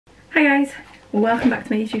Hi guys, welcome back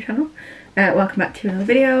to my YouTube channel. Welcome back to another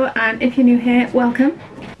video, and if you're new here, welcome.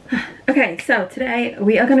 Okay, so today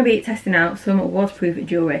we are going to be testing out some waterproof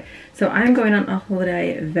jewellery. So I'm going on a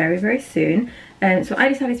holiday very soon, and so I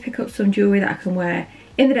decided to pick up some jewellery that I can wear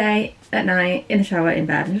in the day, at night, in the shower, in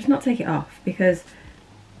bed, and just not take it off because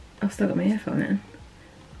I've still got my earphone in.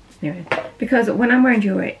 Anyway, because when I'm wearing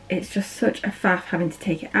jewellery, it's just such a faff having to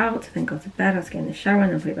take it out, then go to bed, I have to get in the shower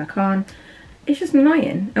and then put it back on. It's just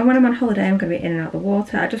annoying. And when I'm on holiday, I'm going to be in and out of the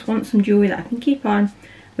water. I just want some jewellery that I can keep on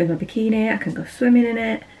with my bikini. I can go swimming in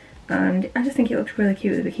it, and I just think it looks really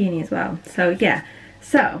cute with the bikini as well. So yeah,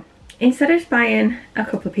 so instead of just buying a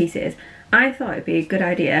couple of pieces, I thought it'd be a good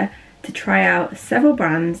idea to try out several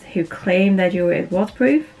brands who claim their jewellery is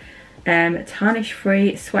waterproof, tarnish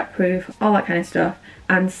free, sweat proof, all that kind of stuff,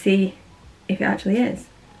 and see if it actually is.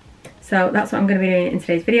 So that's what I'm going to be doing in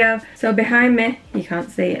today's video. So behind me, you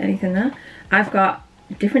can't see anything there, I've got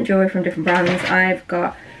different jewellery from different brands. I've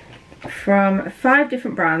got from 5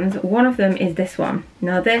 different brands. One of them is this one.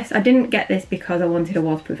 Now this, I didn't get this because I wanted a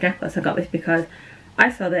waterproof necklace. I got this because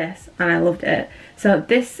I saw this and I loved it. So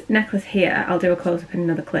this necklace here, I'll do a close-up in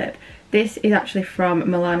another clip. This is actually from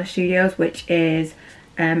Milana Studios, which is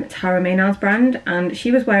Tara Maynard's brand, and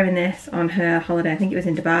she was wearing this on her holiday. I think it was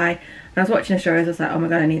in Dubai. And I was watching the stories, I was like, oh my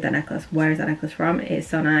god, I need that necklace. Where is that necklace from? It is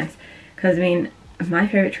so nice. Because I mean, my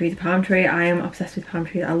favourite tree is a palm tree. I am obsessed with palm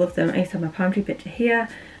trees. I love them. I used to have my palm tree picture here.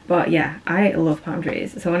 But yeah, I love palm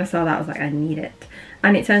trees. So when I saw that, I was like, I need it.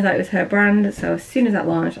 And it turns out it was her brand. So as soon as that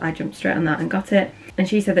launched, I jumped straight on that and got it. And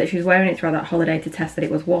she said that she was wearing it throughout that holiday to test that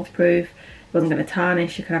it was waterproof. It wasn't going to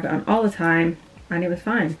tarnish. She could have it on all the time. And it was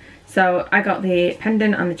fine. So I got the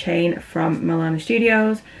pendant and the chain from Milana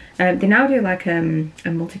Studios. They now do like a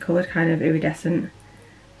multicoloured kind of iridescent,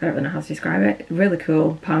 I don't really know how to describe it, really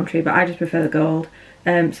cool palm tree, but I just prefer the gold.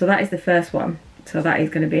 So that is the first one. So that is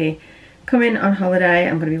going to be coming on holiday.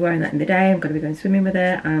 I'm going to be wearing that in the day. I'm going to be going swimming with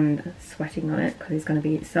it and sweating on it because it's going to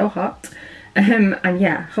be so hot. And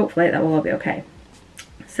yeah, hopefully that will all be okay.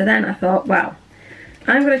 So then I thought, well,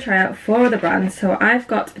 I'm going to try out 4 other brands. So I've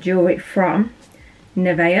got jewellery from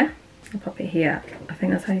Nevaeh. I'll pop it here. I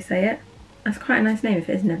think that's how you say it. That's quite a nice name if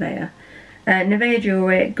it is Nevaeh. Nevaeh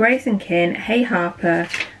Jewellery, Grace & Kin, Hey Harper,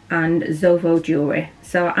 and Zovo Jewellery.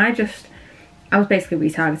 So I was basically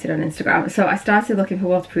retargeted on Instagram. So I started looking for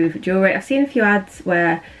waterproof jewellery. I've seen a few ads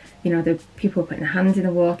where, you know, the people are putting their hands in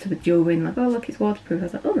the water with jewellery and like, oh look, it's waterproof. I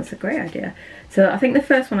was like, oh, that's a great idea. So I think the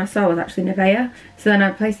first one I saw was actually Nevaeh. So then I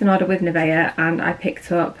placed an order with Nevaeh and I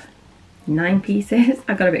picked up 9 pieces.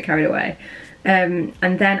 I got a bit carried away. And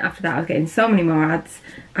then after that I was getting so many more ads,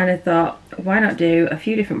 and I thought, why not do a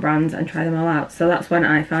few different brands and try them all out. So that's when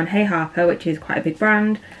I found Hey Harper, which is quite a big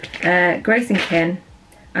brand, Grace & Kin,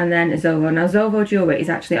 and then Zovo. Now Zovo Jewellery is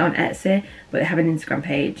actually on Etsy, but they have an Instagram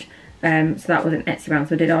page, so that was an Etsy brand,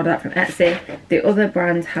 so I did order that from Etsy. The other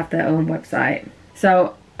brands have their own website.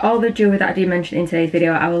 So all the jewellery that I did mention in today's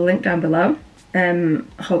video I will link down below,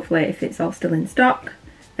 hopefully if it's all still in stock.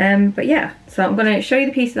 But yeah, so I'm going to show you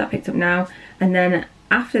the pieces that I picked up now, and then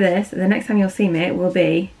after this, the next time you'll see me will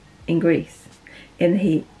be in Greece, in the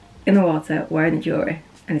heat, in the water, wearing the jewellery,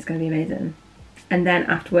 and it's going to be amazing. And then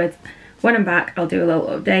afterwards, when I'm back, I'll do a little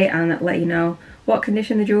update and let you know what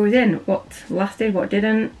condition the jewellery's in, what lasted, what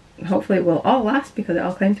didn't. Hopefully it will all last because it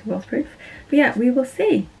all claims to be waterproof. But yeah, we will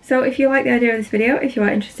see. So if you like the idea of this video, if you are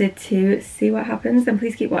interested to see what happens, then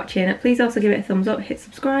please keep watching. Please also give it a thumbs up, hit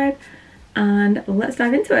subscribe, and let's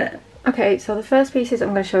dive into it. Okay, so the first pieces I'm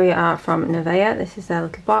going to show you are from Nevaeh. This is their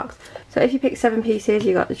little box. So if you pick 7 pieces,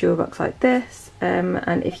 you got the jewel box like this,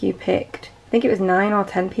 and if you picked, I think it was 9 or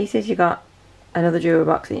 10 pieces, you got another jewel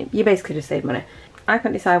box, and you basically just save money. I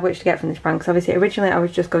couldn't decide which to get from this brand because obviously originally I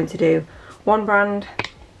was just going to do one brand,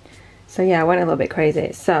 so yeah, I went a little bit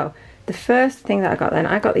crazy. So the first thing that I got then,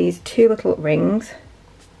 I got these 2 little rings.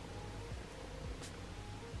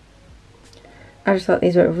 I just thought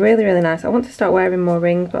these were really nice. I want to start wearing more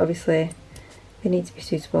rings, but obviously they need to be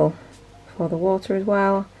suitable for the water as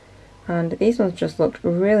well. And these ones just looked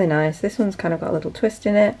really nice. This one's kind of got a little twist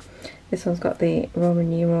in it. This one's got the Roman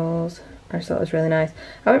numerals. I just thought it was really nice.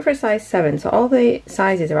 I went for a size 7, so all the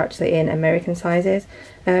sizes are actually in American sizes,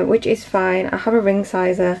 which is fine. I have a ring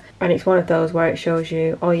sizer, and it's one of those where it shows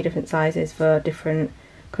you all your different sizes for different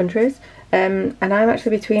countries. And I'm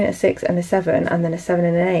actually between a 6 and a 7, and then a 7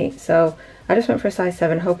 and an 8, so I just went for a size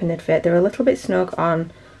 7 hoping they'd fit. They're a little bit snug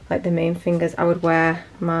on like the main fingers I would wear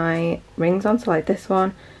my rings on, so like this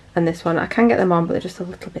one and this one. I can get them on, but they're just a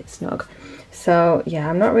little bit snug. So yeah,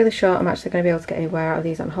 I'm not really sure I'm actually going to be able to get anywhere out of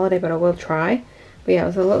these on holiday, but I will try. But yeah, I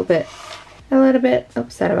was a little bit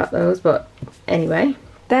upset about those, but anyway.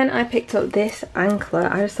 Then I picked up this anklet.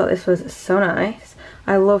 I just thought this was so nice.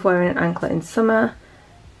 I love wearing an anklet in summer.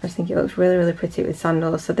 I just think it looks really, really pretty with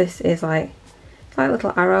sandals. So this is like, it's like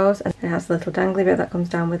little arrows, and it has a little dangly bit that comes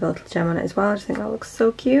down with a little gem on it as well. I just think that looks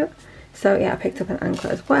so cute. So yeah, I picked up an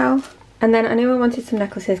anklet as well. And then I knew I wanted some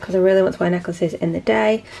necklaces because I really want to wear necklaces in the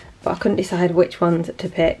day, but I couldn't decide which ones to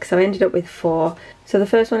pick. So I ended up with 4. So the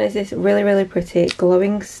first one is this really, really pretty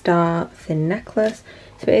glowing star thin necklace.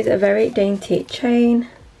 So it is a very dainty chain,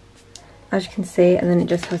 as you can see, and then it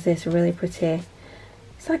just has this really pretty,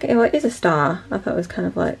 it's like, well, it is a star. I thought it was kind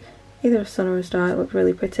of like either a sun or a star. It looked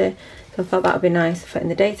really pretty. So I thought that would be nice for in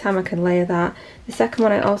the daytime. I can layer that. The second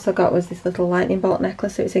one I also got was this little lightning bolt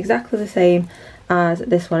necklace. So it's exactly the same as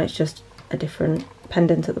this one. It's just a different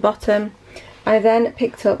pendant at the bottom. I then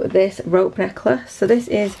picked up this rope necklace. So this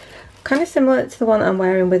is kind of similar to the one I'm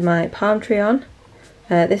wearing with my palm tree on.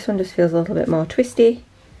 This one just feels a little bit more twisty.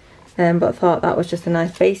 But I thought that was just a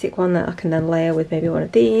nice basic one that I can then layer with maybe one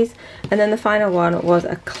of these. And then the final one was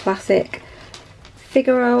a classic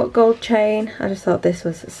Figaro gold chain. I just thought this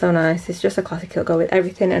was so nice. It's just a classic, it'll go with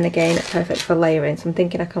everything, and again it's perfect for layering. So I'm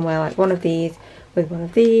thinking I can wear like one of these with one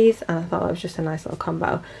of these, and I thought that was just a nice little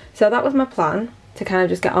combo. So that was my plan, to kind of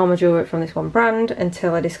just get all my jewellery from this one brand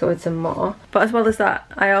until I discovered some more. But as well as that,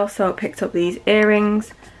 I also picked up these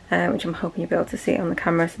earrings, which I'm hoping you'll be able to see on the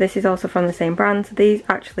camera. So this is also from the same brand. So these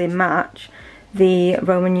actually match the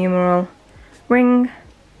Roman numeral ring,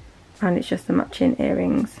 and it's just the matching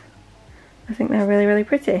earrings. I think they're really, really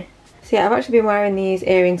pretty. So yeah, I've actually been wearing these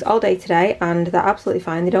earrings all day today, and they're absolutely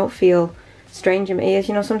fine. They don't feel strange in my ears.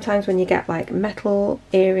 You know, sometimes when you get like metal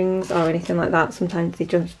earrings or anything like that, sometimes they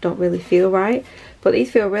just don't really feel right. But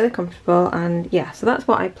these feel really comfortable, and yeah, so that's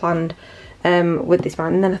what I planned with this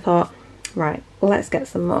brand. And then I thought, right, let's get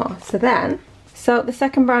some more. So the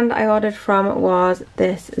second brand I ordered from was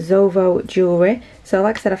this Zovo Jewellery. So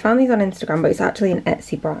like I said, I found these on Instagram, but it's actually an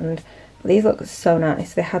Etsy brand. These look so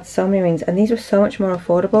nice. They had so many rings, and these were so much more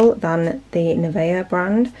affordable than the Nevaeh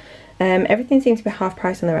brand. Everything seems to be half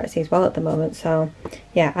price on their Etsy as well at the moment. So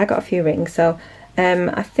yeah, I got a few rings. So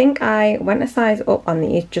I think I went a size up on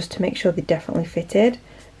these just to make sure they definitely fitted,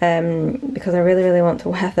 because I really, really want to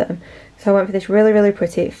wear them. So I went for this really, really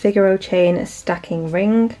pretty Figaro chain stacking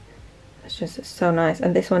ring. It's just so nice,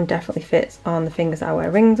 and this one definitely fits on the fingers I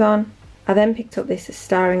wear rings on. I then picked up this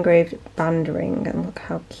star engraved band ring, and look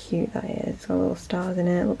how cute that is. It's got little stars in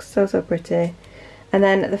it. It looks so, so pretty. And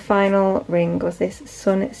then the final ring was this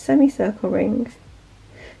sun semicircle ring.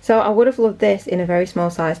 So I would have loved this in a very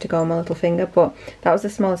small size to go on my little finger, but that was the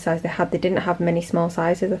smallest size they had. They didn't have many small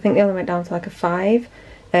sizes. I think they only went down to like a 5,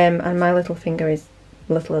 and my little finger is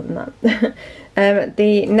littler than that.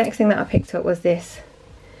 The next thing that I picked up was this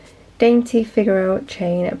dainty Figaro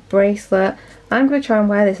chain bracelet. I'm going to try and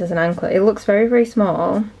wear this as an anklet. It looks very, very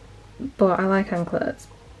small, but I like anklets,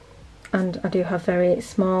 and I do have very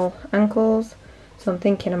small ankles, so I'm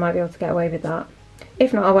thinking I might be able to get away with that.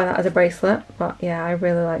 If not, I'll wear that as a bracelet, but yeah, I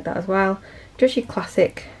really like that as well. Just your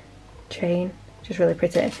classic chain, just really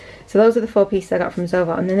pretty. So those are the 4 pieces I got from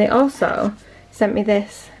Zovo, and then they also sent me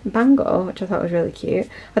this bangle, which I thought was really cute.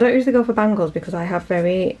 I don't usually go for bangles because I have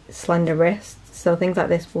very slender wrists, so things like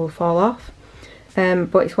this will fall off.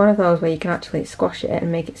 But it's one of those where you can actually squash it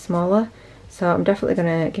and make it smaller. So I'm definitely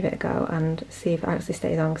going to give it a go and see if it actually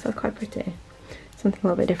stays on, because that's quite pretty. Something a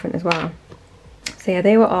little bit different as well. So yeah,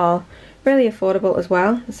 they were all really affordable as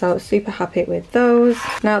well, so super happy with those.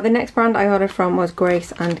 Now the next brand I ordered from was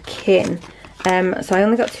Grace and Kin. So I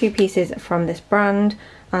only got 2 pieces from this brand,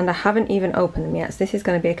 and I haven't even opened them yet, so this is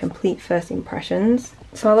going to be a complete first impressions.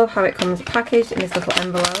 So I love how it comes packaged in this little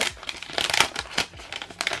envelope.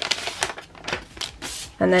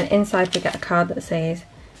 And then inside we get a card that says,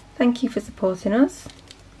 "Thank you for supporting us."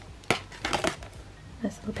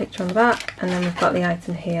 Nice little picture on the back, and then we've got the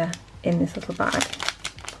item here in this little bag.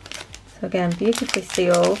 So again, beautifully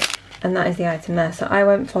sealed, and that is the item there. So I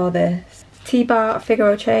went for this T-bar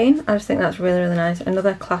Figaro chain. I just think that's really, really nice.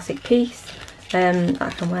 Another classic piece that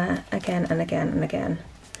I can wear again and again and again.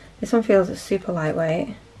 This one feels super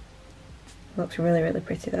lightweight. Looks really, really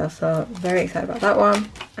pretty though, so very excited about that one.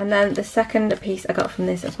 And then the second piece I got from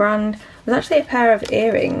this brand was actually a pair of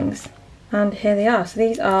earrings, and here they are. So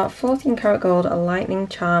these are 14 karat gold lightning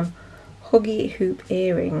charm huggy hoop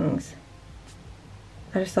earrings.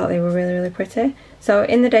 I just thought they were really, really pretty. So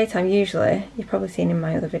in the daytime, usually, you've probably seen in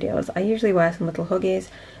my other videos, I usually wear some little huggies,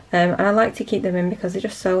 and I like to keep them in because they're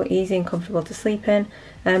just so easy and comfortable to sleep in.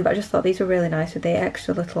 But I just thought these were really nice with the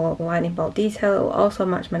extra little lightning bolt detail. It will also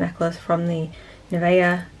match my necklace from the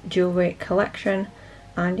Nevaeh Jewellery collection.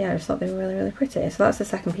 And yeah, I just thought they were really, really pretty. So that's the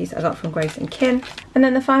second piece I got from Grace and Kin. And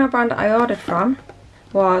then the final brand I ordered from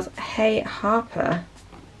was Hey Harper.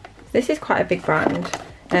 This is quite a big brand.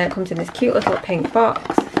 It comes in this cute little pink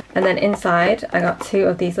box, and then inside I got 2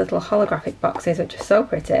 of these little holographic boxes, which are so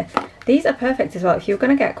pretty. These are perfect as well. If you're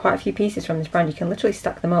going to get quite a few pieces from this brand, you can literally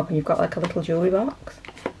stack them up and you've got like a little jewellery box.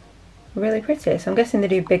 Really pretty. So I'm guessing they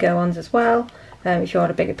do bigger ones as well, if you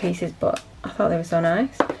order bigger pieces, but I thought they were so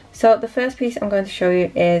nice. So the first piece I'm going to show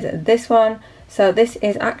you is this one. So this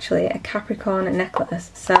is actually a Capricorn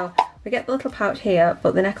necklace. So we get the little pouch here,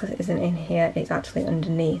 but the necklace isn't in here, it's actually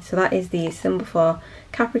underneath. So that is the symbol for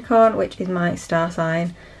Capricorn, which is my star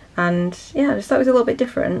sign. And yeah, I just thought it was a little bit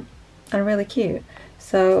different and really cute.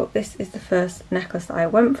 So this is the first necklace that I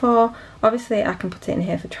went for. Obviously I can put it in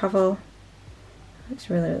here for travel. It's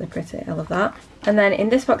really, really pretty, I love that. And then in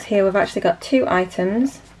this box here we've actually got 2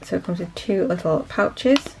 items. So it comes with 2 little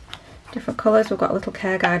pouches, different colours. We've got a little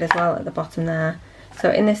care guide as well at the bottom there. So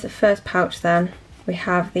in this first pouch then, we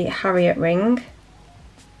have the Harriet ring.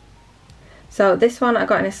 So this one I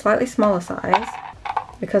got in a slightly smaller size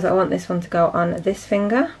because I want this one to go on this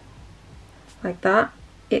finger, like that.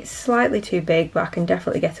 It's slightly too big, but I can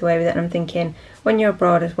definitely get away with it. And I'm thinking when you're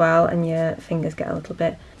abroad as well and your fingers get a little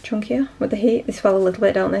bit chunkier with the heat, they swell a little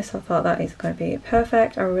bit, don't they? So I thought that is going to be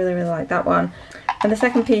perfect. I really, really like that one. And the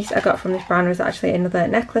second piece I got from this brand was actually another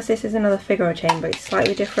necklace. This is another Figaro chain, but it's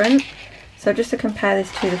slightly different. So just to compare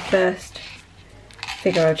this to the first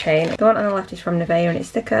Figaro chain, the one on the left is from Nevaeh and it's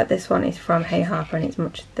thicker. This one is from Hey Harper and it's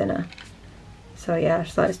much thinner. So yeah, I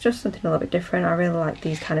just thought it's just something a little bit different. I really like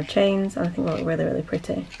these kind of chains and I think they look really, really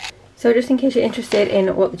pretty. So just in case you're interested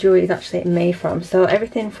in what the jewellery is actually made from, so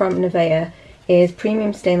everything from Nevaeh is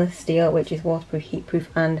premium stainless steel, which is waterproof, heatproof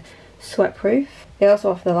and sweatproof. They also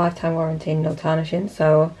offer the lifetime warranty and no tarnishing,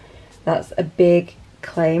 so that's a big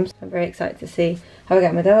claim. So I'm very excited to see how I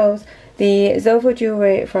get with those. The Zovo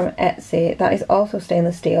Jewellery from Etsy, that is also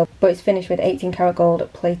stainless steel, but it's finished with 18 karat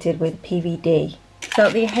gold plated with PVD. So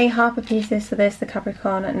the Hey Harper pieces for this, the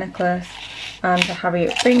Capricorn necklace and the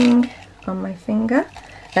Harriet ring on my finger.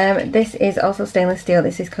 This is also stainless steel.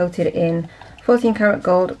 This is coated in 14 karat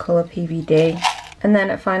gold colour PVD. And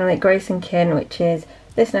then finally Grace and Kin, which is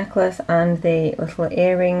this necklace and the little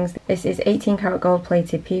earrings. This is 18 karat gold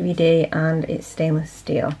plated PVD and it's stainless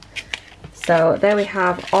steel. So there we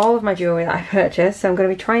have all of my jewellery that I purchased. So I'm going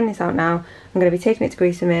to be trying this out now. I'm going to be taking it to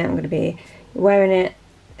Greece with me. I'm going to be wearing it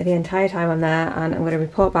the entire time I'm there, and I'm going to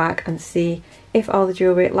report back and see if all the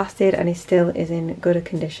jewellery lasted and still is in good a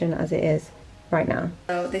condition as it is right now.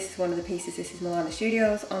 So this is one of the pieces. This is Milana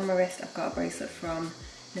Studios. On my wrist I've got a bracelet from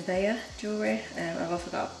Nevaeh Jewellery. I've also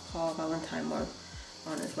got a Paul Valentine one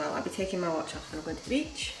on as well. I'll be taking my watch off when I'm going to the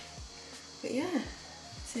beach. But yeah,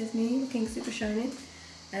 this is me looking super shiny.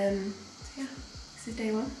 So yeah, this is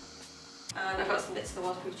day 1. And I've got some bits of the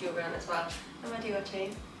waterproof jewellery on as well. And my Dior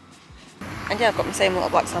chain. And yeah, I've got my same little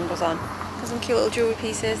black sandals on. Got some cute little jewellery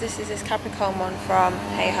pieces. This is this Capricorn one from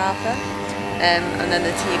Hey Harper. And then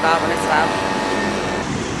the T-bar one as well.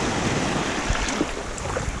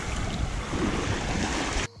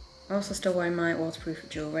 I'm also still wearing my waterproof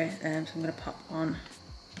jewellery, so I'm going to pop on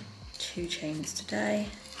 2 chains today.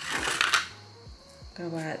 I'm going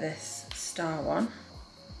to wear this star one.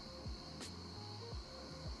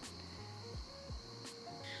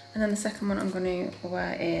 And then the second one I'm going to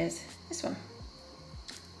wear is this one.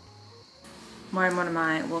 I'm wearing one of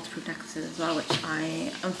my waterproof necklaces as well, which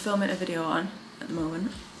I am filming a video on at the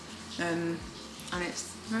moment. And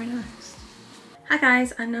it's very nice. Hi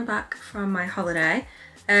guys, I'm now back from my holiday.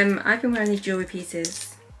 I've been wearing these jewellery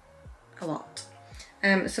pieces a lot.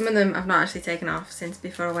 Some of them I've not actually taken off since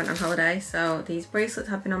before I went on holiday. So these bracelets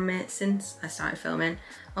have been on me since I started filming.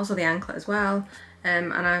 Also the anklet as well.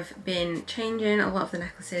 And I've been changing a lot of the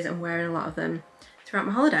necklaces and wearing a lot of them throughout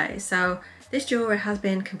my holiday. So this jewellery has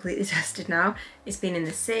been completely tested now. It's been in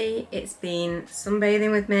the sea, it's been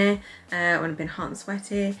sunbathing with me when I've been hot and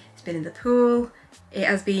sweaty, it's been in the pool. It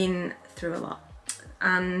has been through a lot.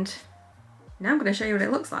 And now I'm going to show you what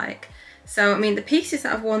it looks like. So I mean the pieces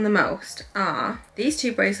that I've worn the most are these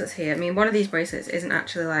 2 bracelets here. I mean one of these bracelets isn't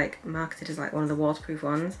actually like marketed as like one of the waterproof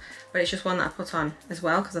ones, but it's just one that I put on as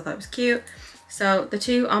well because I thought it was cute. So the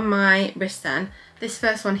 2 on my wrist then, this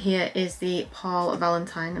first one here is the Paul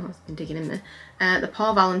Valentine, I must have been digging in there, the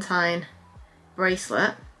Paul Valentine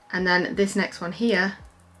bracelet, and then this next one here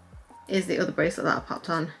is the other bracelet that I popped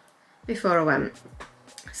on before I went.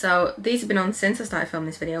 So these have been on since I started filming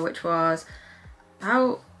this video, which was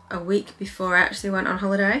about a week before I actually went on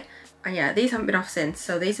holiday. And yeah, these haven't been off since.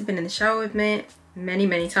 So these have been in the shower with me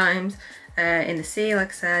many times, in the sea, like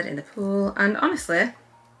I said, in the pool, and honestly,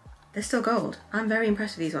 they're still gold. I'm very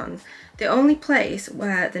impressed with these ones. The only place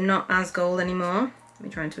where they're not as gold anymore, let me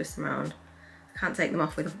try and twist them around. I can't take them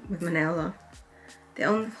off with my nails on. The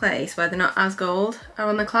only place where they're not as gold are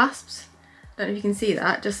on the clasps. I don't know if you can see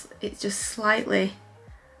that, it's just slightly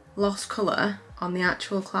lost colour on the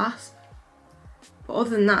actual clasp. But other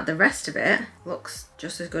than that, the rest of it looks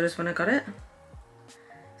just as good as when I got it.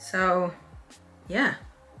 So yeah,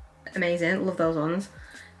 amazing, love those ones.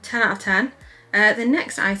 10 out of 10. The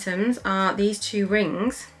next items are these two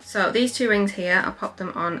rings. So these two rings here, I'll pop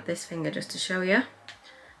them on this finger just to show you.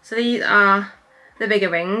 So these are the bigger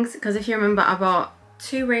rings, because if you remember I bought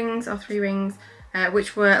 2 rings or 3 rings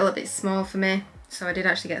which were a little bit small for me, so I did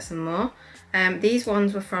actually get some more. These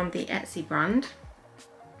ones were from the Etsy brand.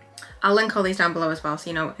 I'll link all these down below as well so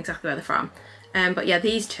you know exactly where they're from. But yeah,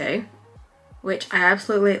 these two, which I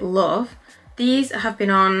absolutely love. These have been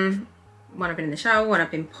on when I've been in the shower, when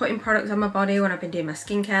I've been putting products on my body, when I've been doing my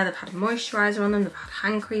skincare. They've had moisturiser on them, they've had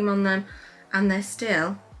hand cream on them, and they're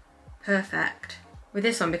still perfect. With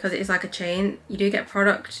this one, because it is like a chain, you do get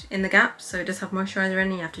product in the gaps, so it does have moisturiser in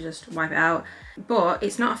and you have to just wipe it out. But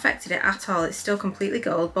it's not affected it at all, it's still completely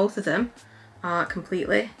gold. Both of them are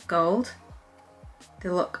completely gold. They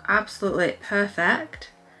look absolutely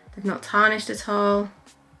perfect. They've not tarnished at all.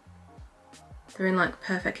 They're in like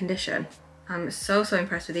perfect condition. I'm so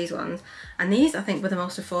impressed with these ones. And these I think were the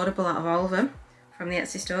most affordable out of all of them from the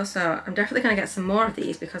Etsy store, so I'm definitely going to get some more of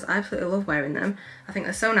these because I absolutely love wearing them. I think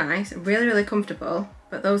they're so nice, really comfortable,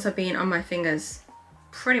 but those have been on my fingers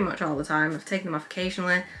pretty much all the time. I've taken them off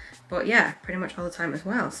occasionally, but yeah, pretty much all the time as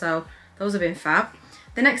well, so those have been fab.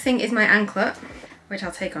 The next thing is my anklet, which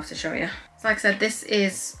I'll take off to show you. So like I said, this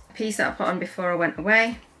is a piece that I put on before I went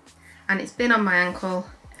away, and it's been on my ankle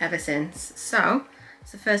ever since. So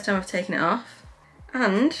it's the first time I've taken it off,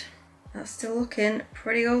 and that's still looking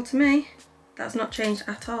pretty gold to me. That's not changed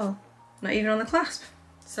at all, not even on the clasp.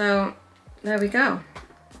 So there we go.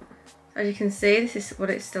 As you can see, this is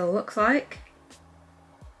what it still looks like.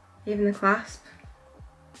 Even the clasp,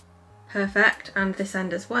 perfect, and this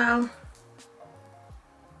end as well.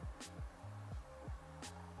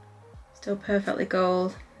 Still perfectly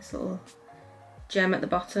gold. This little gem at the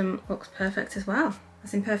bottom looks perfect as well.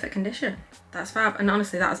 That's in perfect condition. That's fab, and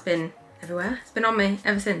honestly that has been everywhere. It's been on me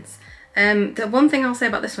ever since. The one thing I'll say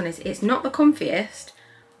about this one is it's not the comfiest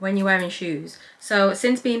when you're wearing shoes. So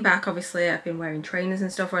since being back, obviously I've been wearing trainers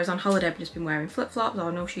and stuff, whereas on holiday I've just been wearing flip-flops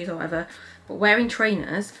or no shoes or whatever. But wearing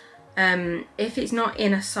trainers, if it's not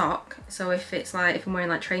in a sock, so if it's like, if I'm wearing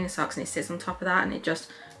like trainer socks and it sits on top of that and it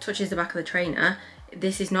just touches the back of the trainer,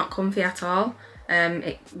 this is not comfy at all.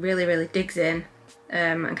 It really digs in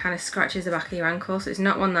and kind of scratches the back of your ankle, so it's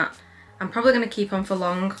not one that I'm probably going to keep on for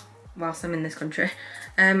long whilst I'm in this country.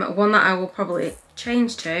 One that I will probably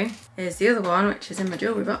change to is the other one, which is in my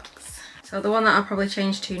jewellery box. So the one that I'll probably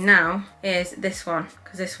change to now is this one,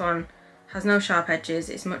 because this one has no sharp edges,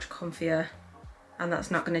 it's much comfier, and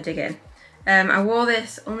that's not going to dig in. I wore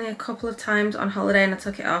this only a couple of times on holiday and I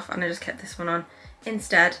took it off and I just kept this one on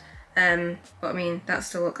instead. But I mean, that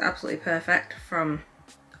still looks absolutely perfect from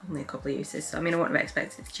only a couple of uses, so I mean I wouldn't have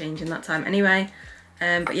expected it to change in that time anyway.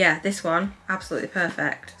 But yeah, this one, absolutely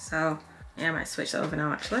perfect. So yeah, I might switch that over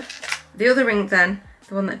now actually. The other ring then,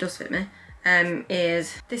 the one that does fit me,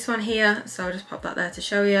 is this one here. So I'll just pop that there to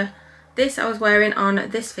show you. This I was wearing on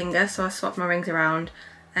this finger, so I swapped my rings around.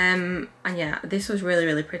 And yeah, this was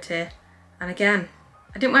really pretty. And again,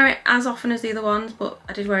 I didn't wear it as often as the other ones, but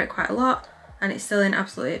I did wear it quite a lot, and it's still in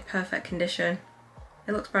absolutely perfect condition.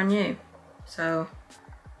 It looks brand new. So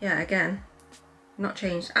yeah, again, not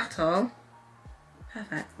changed at all.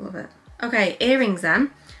 Perfect, love it. Okay, earrings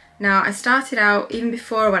then. Now I started out, even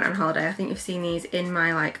before I went on holiday, I think you've seen these in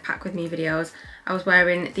my like pack with me videos, I was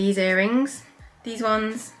wearing these earrings, these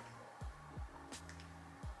ones,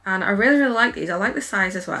 and I really like these. I like the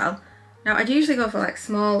size as well. Now I'd usually go for like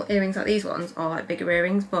small earrings like these ones, or like bigger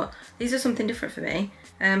earrings, but these are something different for me.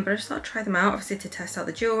 But I just thought I'd try them out, obviously to test out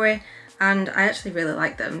the jewellery, and I actually really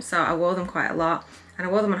like them, so I wore them quite a lot, and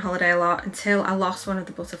I wore them on holiday a lot until I lost one of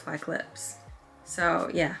the butterfly clips.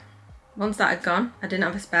 So yeah, once that had gone, I didn't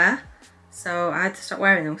have a spare, so I had to stop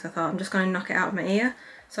wearing them because I thought I'm just going to knock it out of my ear.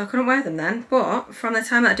 So I couldn't wear them then, but from the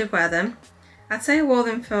time that I did wear them, I'd say I wore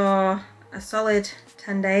them for a solid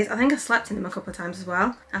 10 days. I think I slept in them a couple of times as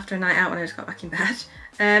well, after a night out when I just got back in bed.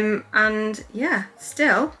 And yeah,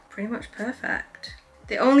 still pretty much perfect.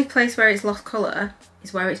 The only place where it's lost colour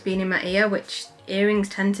is where it's been in my ear, which earrings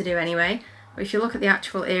tend to do anyway. But if you look at the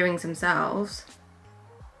actual earrings themselves,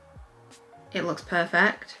 it looks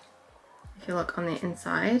perfect. If you look on the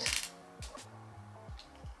inside,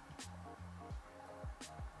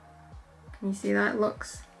 can you see that? It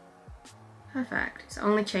looks perfect. It's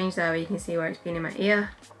only changed there where you can see where it's been in my ear.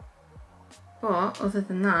 But other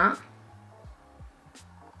than that,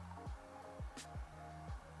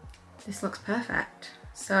 this looks perfect.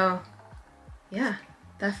 So yeah,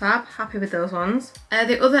 they're fab, happy with those ones.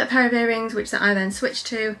 The other pair of earrings which I then switched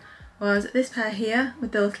to was this pair here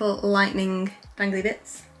with the little lightning dangly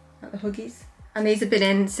bits, like the huggies. And these have been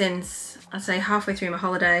in since, I'd say, halfway through my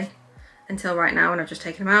holiday until right now, and I've just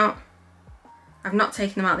taken them out. I've not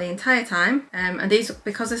taken them out the entire time, and these,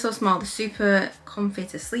 because they're so small, they're super comfy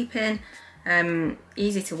to sleep in,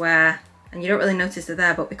 easy to wear, and you don't really notice they're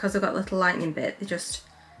there, but because they've got a little lightning bit, it's just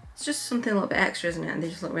something a little bit extra, isn't it? And they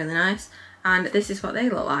just look really nice. And this is what they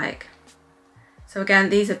look like. So again,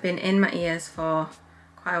 these have been in my ears for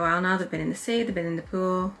quite a while now. They've been in the sea, they've been in the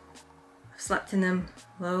pool, I've slept in them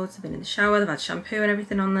loads, they've been in the shower, they've had shampoo and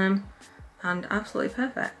everything on them, and absolutely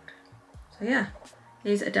perfect. So yeah,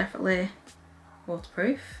 these are definitely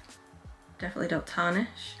waterproof, definitely don't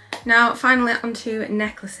tarnish. Now finally onto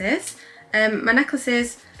necklaces. My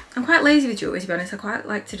necklaces, I'm quite lazy with jewellery, to be honest. I quite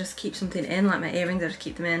like to just keep something in, like my earrings, I just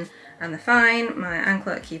keep them in and they're fine. My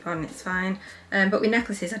anklet I keep on, it's fine. But with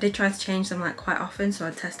necklaces, I did try to change them like quite often, so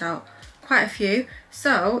I'd test out quite a few.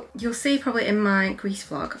 So you'll see probably in my Greece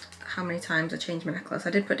vlog how many times I changed my necklace. I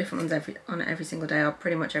did put different ones on every single day, or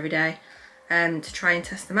pretty much every day, to try and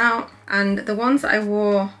test them out. And the ones that I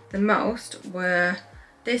wore the most were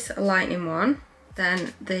this lightning one,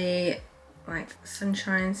 then the like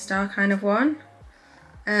sunshine star kind of one.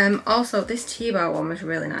 Also this T-bar one was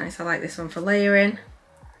really nice. I like this one for layering.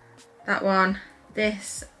 That one,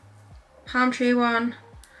 this palm tree one,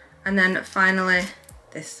 and then finally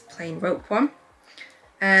this plain rope one.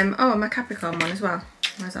 Oh, and my Capricorn one as well.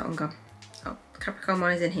 Where's that one gone? Oh, the Capricorn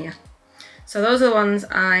one is in here. So those are the ones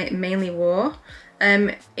I mainly wore.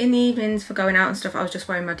 In the evenings for going out and stuff, I was just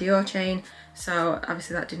wearing my Dior chain, so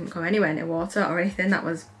obviously that didn't go anywhere near water or anything. That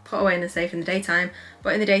was put away in the safe in the daytime.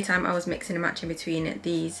 But in the daytime I was mixing and matching between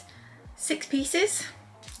these 6 pieces,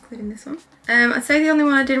 including this one. I'd say the only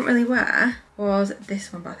one I didn't really wear was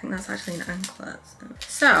this one, but I think that's actually an anklet.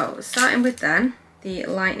 So starting with then the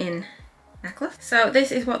lightning necklace. So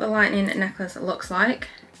this is what the lightning necklace looks like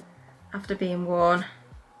after being worn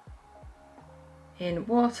in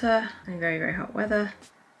water and very, very hot weather.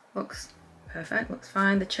 Looks perfect, looks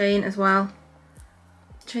fine. The chain as well.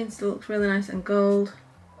 The chain still looks really nice and gold.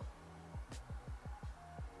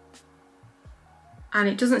 And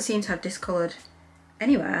it doesn't seem to have discoloured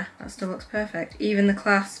anywhere. That still looks perfect. Even the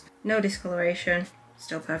clasp, no discoloration,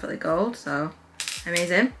 still perfectly gold, so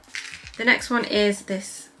amazing. The next one is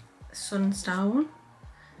this sun star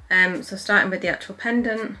one. So starting with the actual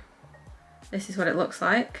pendant, this is what it looks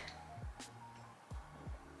like.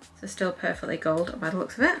 So still perfectly gold by the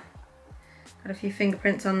looks of it. Got a few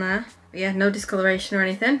fingerprints on there. But yeah, no discoloration or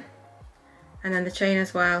anything. And then the chain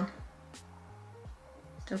as well.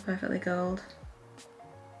 Still perfectly gold.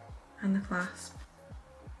 And the clasp.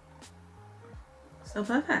 Still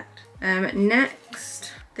perfect.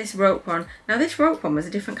 Next, this rope one. Now this rope one was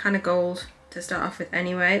a different kind of gold to start off with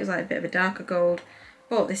anyway. It was like a bit of a darker gold.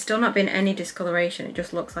 But there's still not been any discoloration. It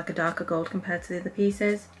just looks like a darker gold compared to the other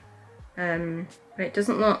pieces. But it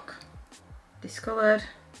doesn't look discoloured,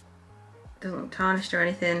 it doesn't look tarnished or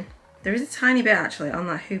anything. There is a tiny bit actually on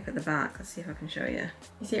that hoop at the back. Let's see if I can show you.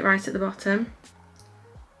 You see it right at the bottom?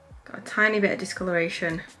 Got a tiny bit of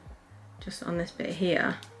discoloration just on this bit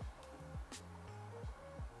here.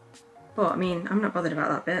 But I mean, I'm not bothered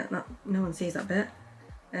about that bit. No one sees that bit.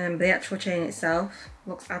 But the actual chain itself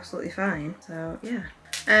looks absolutely fine. So yeah.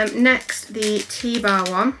 Next, the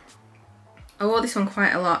T-bar one. I wore this one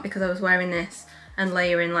quite a lot because I was wearing this and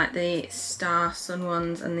layering like the star sun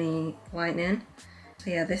ones and the lightning.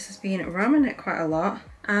 So yeah, this has been around my neck quite a lot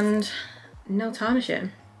and no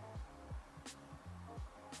tarnishing.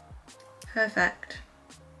 Perfect.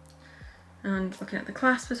 And looking at the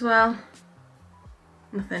clasp as well,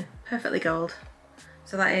 nothing, perfectly gold.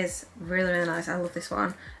 So that is really, really nice. I love this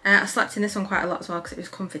one. I slept in this one quite a lot as well because it was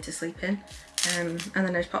comfy to sleep in. And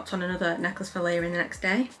then I just popped on another necklace for layering the next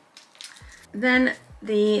day. Then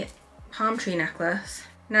the palm tree necklace.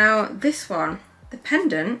 Now this one, the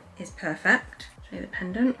pendant is perfect. Show you the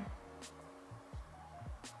pendant.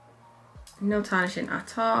 No tarnishing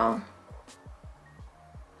at all.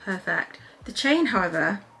 Perfect. The chain,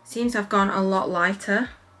 however, seems to have gone a lot lighter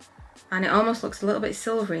and it almost looks a little bit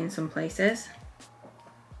silvery in some places.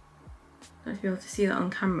 I don't know if you'll be able to see that on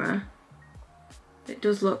camera. It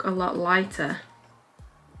does look a lot lighter.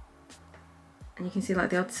 And you can see like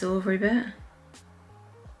the odd silvery bit.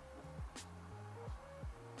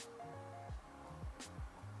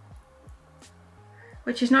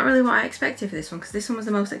 Which is not really what I expected for this one, because this one was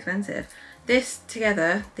the most expensive. This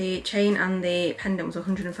together, the chain and the pendant was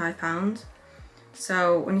 £105.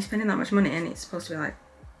 So when you're spending that much money and it's supposed to be like,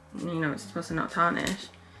 you know, it's supposed to not tarnish,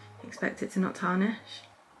 Expect it to not tarnish.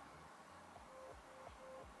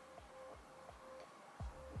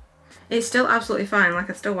 It's still absolutely fine, like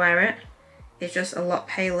I'd still wear it. It's just a lot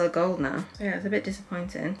paler gold now. So yeah, it's a bit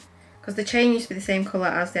disappointing. Because the chain used to be the same colour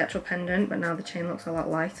as the actual pendant, but now the chain looks a lot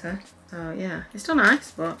lighter. So yeah, it's still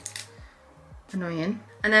nice, but annoying.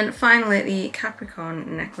 And then finally the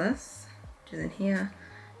Capricorn necklace, which is in here.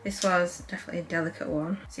 This was definitely a delicate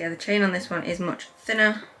one. So yeah, the chain on this one is much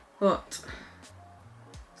thinner, but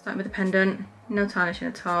starting with the pendant, no tarnishing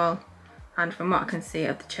at all. And from what I can see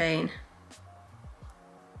of the chain,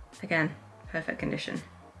 again, perfect condition.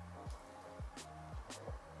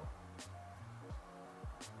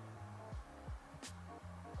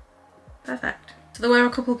 Perfect. So there were a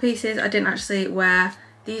couple of pieces I didn't actually wear.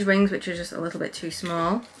 These rings, which are just a little bit too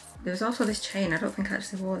small. There was also this chain. I don't think I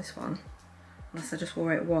actually wore this one, unless I just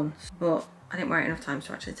wore it once. But I didn't wear it enough times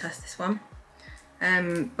to actually test this one.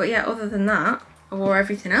 But yeah, other than that, I wore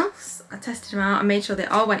everything else. I tested them out. I made sure they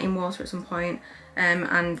all went in water at some point,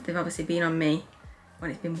 and they've obviously been on me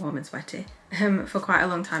when it's been warm and sweaty for quite a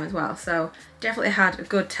long time as well. So definitely had a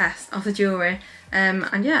good test of the jewellery,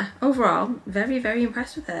 and yeah, overall very, very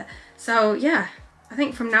impressed with it. So yeah, I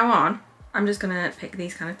think from now on I'm just gonna pick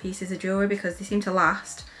these kind of pieces of jewellery because they seem to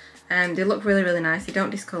last. They look really, really nice. They don't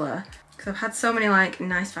discolour, because I've had so many like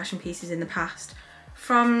nice fashion pieces in the past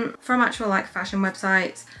from actual like fashion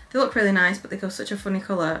websites. They look really nice, but they go such a funny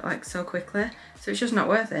colour like so quickly, so it's just not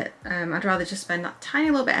worth it. I'd rather just spend that tiny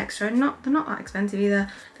little bit extra. They're not that expensive either.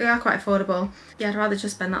 They are quite affordable. Yeah, I'd rather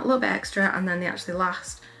just spend that little bit extra, and then they actually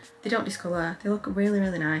last. They don't discolour. They look really,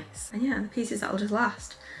 really nice, and yeah, the pieces that'll just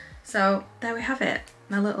last. So there we have it,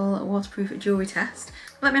 my little waterproof jewellery test.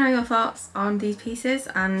 Let me know your thoughts on these pieces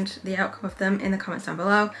and the outcome of them in the comments down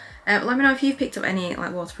below. Let me know if you've picked up any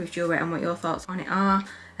like waterproof jewellery and what your thoughts on it are,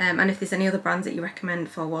 and if there's any other brands that you recommend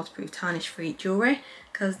for waterproof tarnish free jewellery,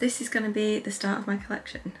 because this is going to be the start of my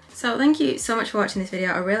collection. So thank you so much for watching this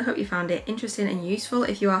video. I really hope you found it interesting and useful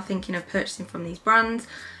if you are thinking of purchasing from these brands.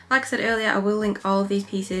 Like I said earlier, I will link all of these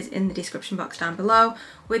pieces in the description box down below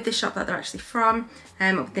with the shop that they're actually from,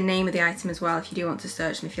 with the name of the item as well if you do want to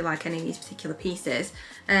search them if you like any of these particular pieces.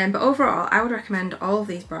 But overall, I would recommend all of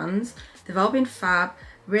these brands. They've all been fab,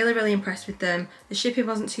 really, really impressed with them. The shipping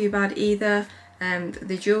wasn't too bad either.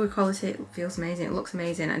 The jewellery quality feels amazing, it looks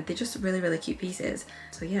amazing, and they're just really, really cute pieces.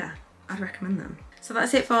 So yeah, I'd recommend them. So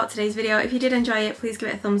that's it for today's video. If you did enjoy it, please give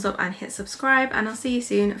it a thumbs up and hit subscribe, and I'll see you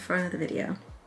soon for another video.